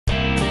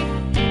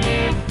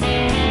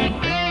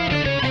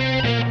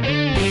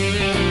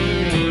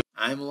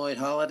I'm Lloyd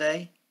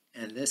Holiday,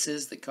 and this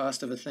is the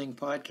Cost of a Thing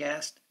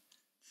podcast.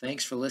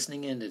 Thanks for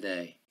listening in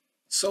today.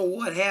 So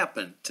what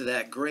happened to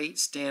that great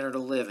standard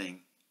of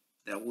living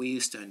that we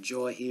used to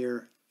enjoy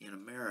here in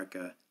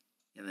America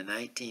in the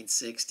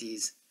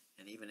 1960s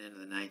and even into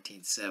the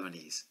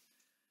 1970s?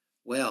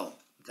 Well,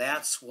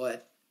 that's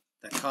what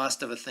the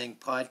Cost of a Thing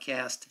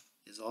podcast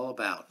is all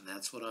about, and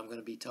that's what I'm going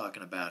to be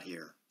talking about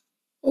here.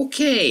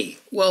 Okay,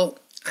 well,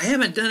 I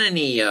haven't done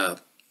any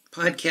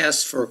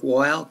podcasts for a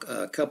while,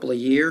 a couple of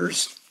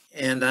years,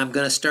 and I'm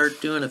going to start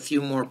doing a few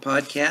more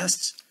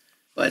podcasts,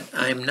 but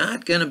I'm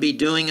not going to be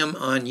doing them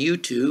on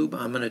YouTube.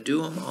 I'm going to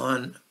do them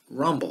on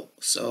Rumble.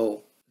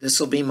 So this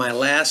will be my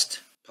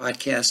last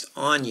podcast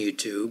on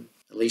YouTube,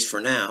 at least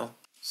for now.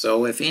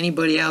 So if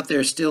anybody out there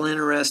is still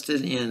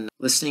interested in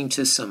listening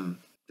to some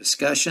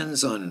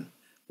discussions on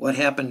what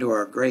happened to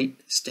our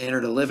great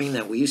standard of living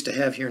that we used to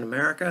have here in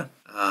America,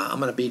 I'm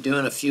going to be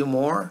doing a few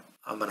more.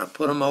 I'm going to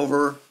put them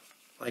over,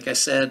 like I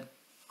said,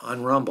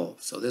 on Rumble.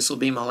 So this will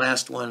be my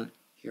last one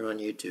here on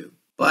YouTube.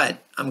 But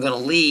I'm going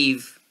to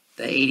leave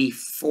the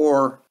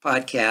 84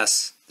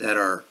 podcasts that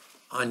are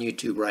on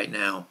YouTube right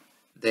now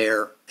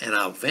there, and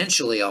I'll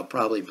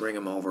probably bring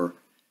them over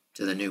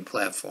to the new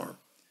platform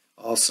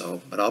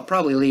also, but I'll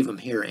probably leave them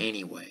here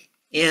anyway.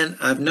 And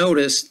I've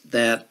noticed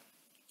that,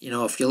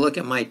 if you look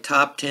at my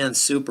top 10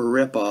 super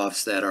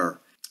ripoffs that are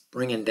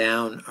bringing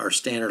down our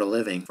standard of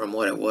living from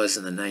what it was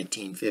in the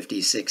 1950s,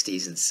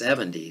 60s, and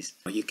 70s,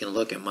 you can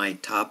look at my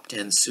top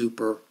 10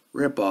 super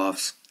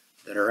ripoffs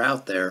that are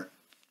out there.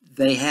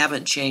 They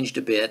haven't changed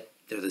a bit.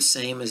 They're the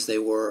same as they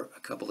were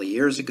a couple of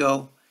years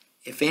ago.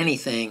 If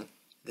anything,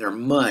 they're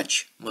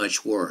much,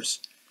 much worse,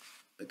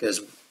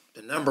 because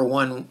the number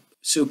one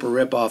super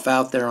ripoff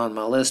out there on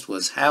my list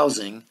was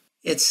housing.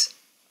 It's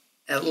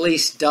at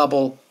least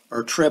double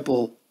or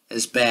triple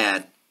as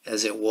bad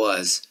as it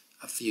was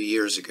a few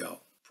years ago.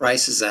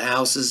 Prices of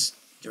houses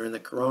during the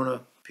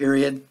Corona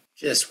period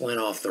just went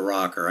off the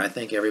rocker. I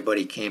think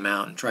everybody came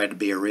out and tried to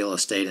be a real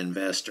estate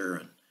investor,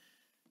 and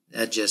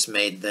that just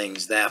made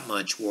things that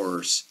much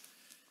worse.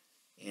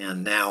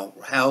 And now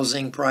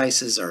housing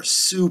prices are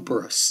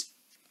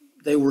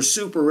they were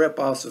super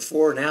ripoffs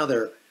before. Now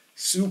they're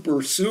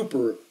super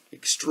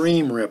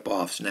extreme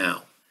ripoffs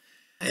now.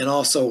 And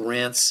also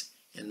rents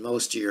in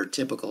most of your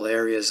typical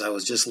areas. I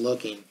was just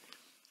looking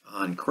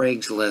on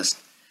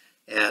Craigslist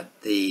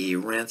at the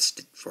rents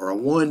for a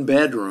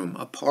one-bedroom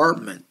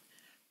apartment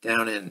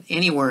down in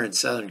anywhere in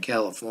Southern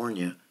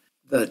California.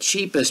 The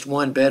cheapest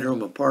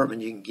one-bedroom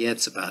apartment you can get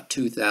is about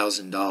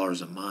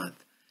 $2,000 a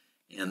month.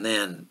 And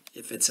then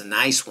if it's a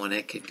nice one,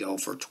 it could go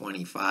for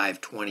 $2,500,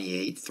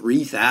 $2,800,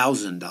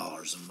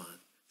 $3,000 a month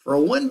for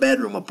a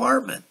one-bedroom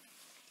apartment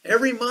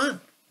every month.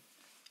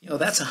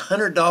 That's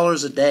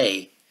 $100 a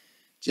day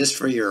just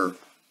for your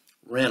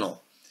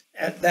rental.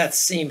 That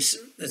seems,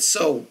 it's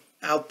so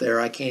out there,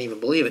 I can't even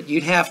believe it.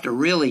 You'd have to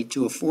really,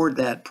 to afford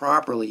that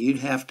properly, you'd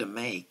have to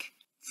make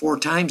 4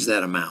 times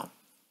that amount.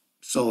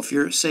 So if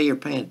you're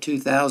paying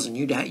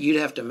 $2,000, you'd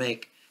have to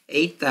make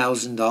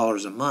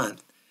 $8,000 a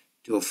month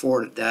to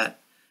afford that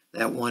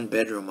one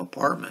bedroom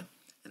apartment.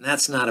 And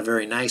that's not a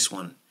very nice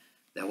one.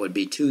 That would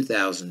be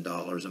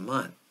 $2,000 a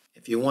month.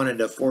 If you wanted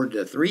to afford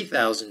the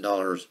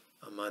 $3,000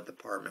 a month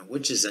apartment,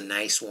 which is a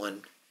nice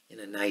one in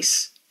a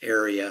nice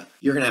area,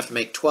 you're going to have to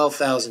make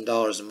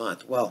 $12,000 a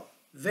month. Well,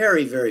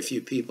 very, very few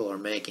people are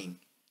making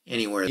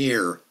anywhere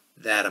near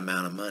that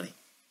amount of money.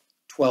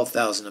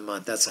 $12,000 a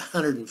month, that's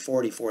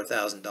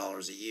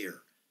 $144,000 a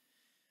year.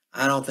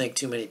 I don't think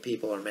too many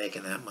people are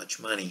making that much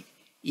money,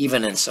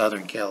 even in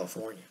Southern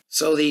California.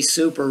 So these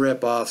super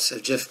ripoffs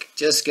have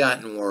just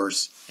gotten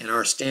worse, and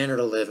our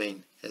standard of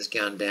living has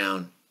gone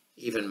down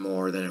even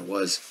more than it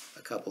was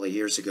a couple of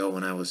years ago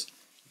when I was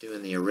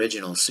doing the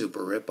original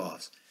super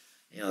ripoffs.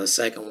 The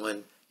second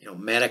one,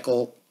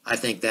 medical, I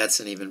think that's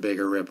an even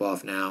bigger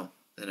ripoff now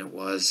than it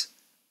was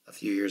a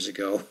few years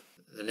ago.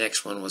 The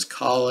next one was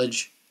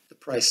college. The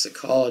prices of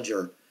college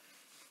are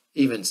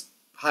even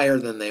higher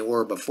than they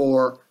were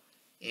before,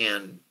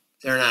 and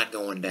they're not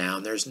going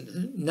down.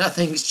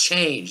 Nothing's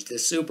changed. The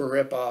super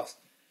ripoffs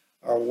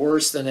are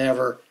worse than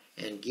ever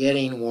and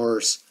getting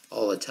worse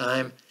all the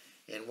time.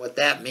 And what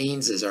that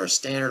means is our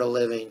standard of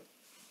living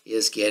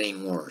is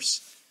getting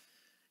worse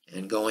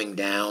and going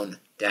down,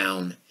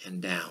 down,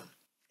 and down.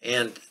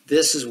 And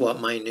this is what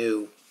my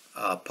new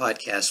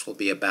podcast will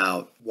be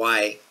about,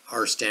 why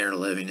our standard of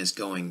living is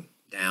going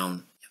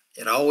down.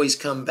 It always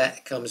comes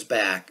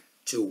back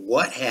to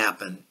what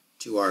happened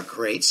to our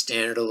great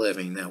standard of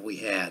living that we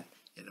had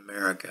in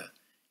America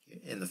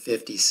in the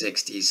 50s,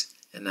 60s,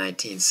 and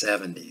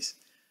 1970s.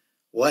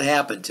 What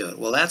happened to it?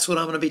 Well, that's what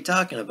I'm going to be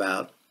talking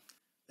about.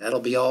 That'll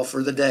be all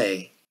for the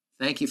day.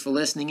 Thank you for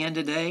listening in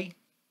today.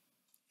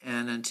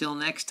 And until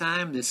next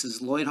time, this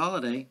is Lloyd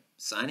Holiday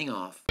signing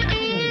off.